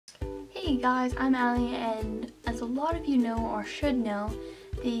Hey guys, I'm Miley, and as a lot of you know or should know,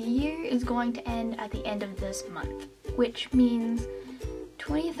 the year is going to end at the end of this month, which means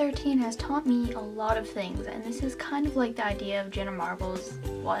 2013 has taught me a lot of things, and this is kind of like the idea of Jenna Marbles,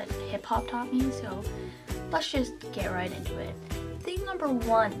 what hip-hop taught me, so let's just get right into it. Thing number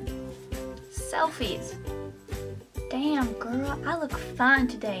 1, selfies. Damn girl, I look fine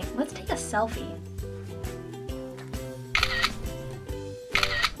today. Let's take a selfie.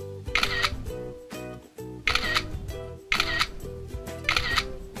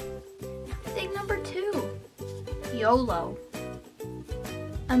 Thing number 2, YOLO.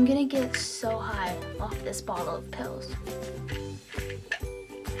 I'm gonna get so high off this bottle of pills.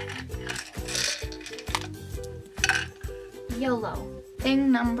 YOLO. Thing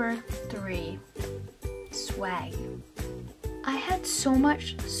number 3, swag. I had so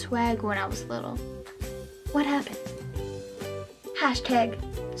much swag when I was little. What happened? Hashtag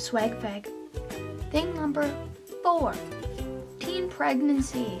swag fag. Thing number 4, teen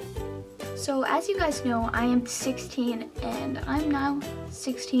pregnancy. So as you guys know, I am 16 and I'm now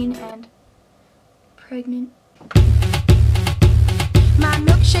 16 and pregnant. My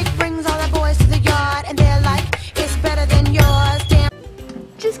milkshake brings all the boys to the yard and they're like, it's better than yours. Damn.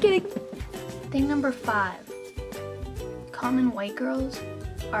 Just kidding. Thing number 5, common white girls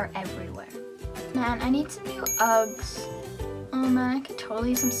are everywhere. Man, I need some new Uggs. Oh man, I could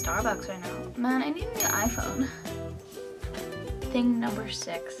totally use some Starbucks right now. Man, I need a new iPhone. Thing number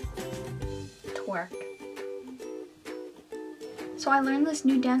 6, twerk. So I learned this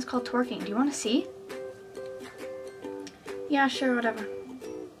new dance called twerking. Do you want to see? Yeah, sure, whatever.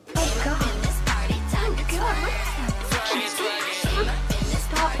 Oh god. Oh god, what is that?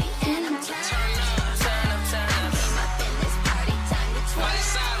 Stop doing that.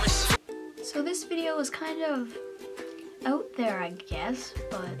 So this video was kind of out there, I guess,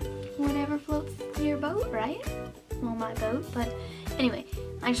 but whatever floats your boat, right? Well, my boat, but anyway,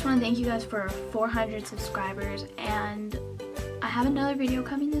 I just want to thank you guys for 400 subscribers, and I have another video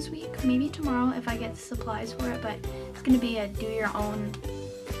coming this week, maybe tomorrow if I get the supplies for it, but it's going to be a do your own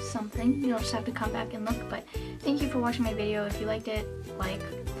something. You don't just have to come back and look, but thank you for watching my video. If you liked it, like,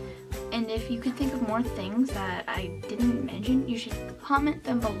 and if you could think of more things that I didn't mention, you should comment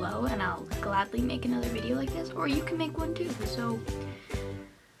them below and I'll gladly make another video like this, or you can make one too. So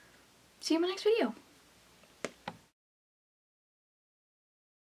see you in my next video.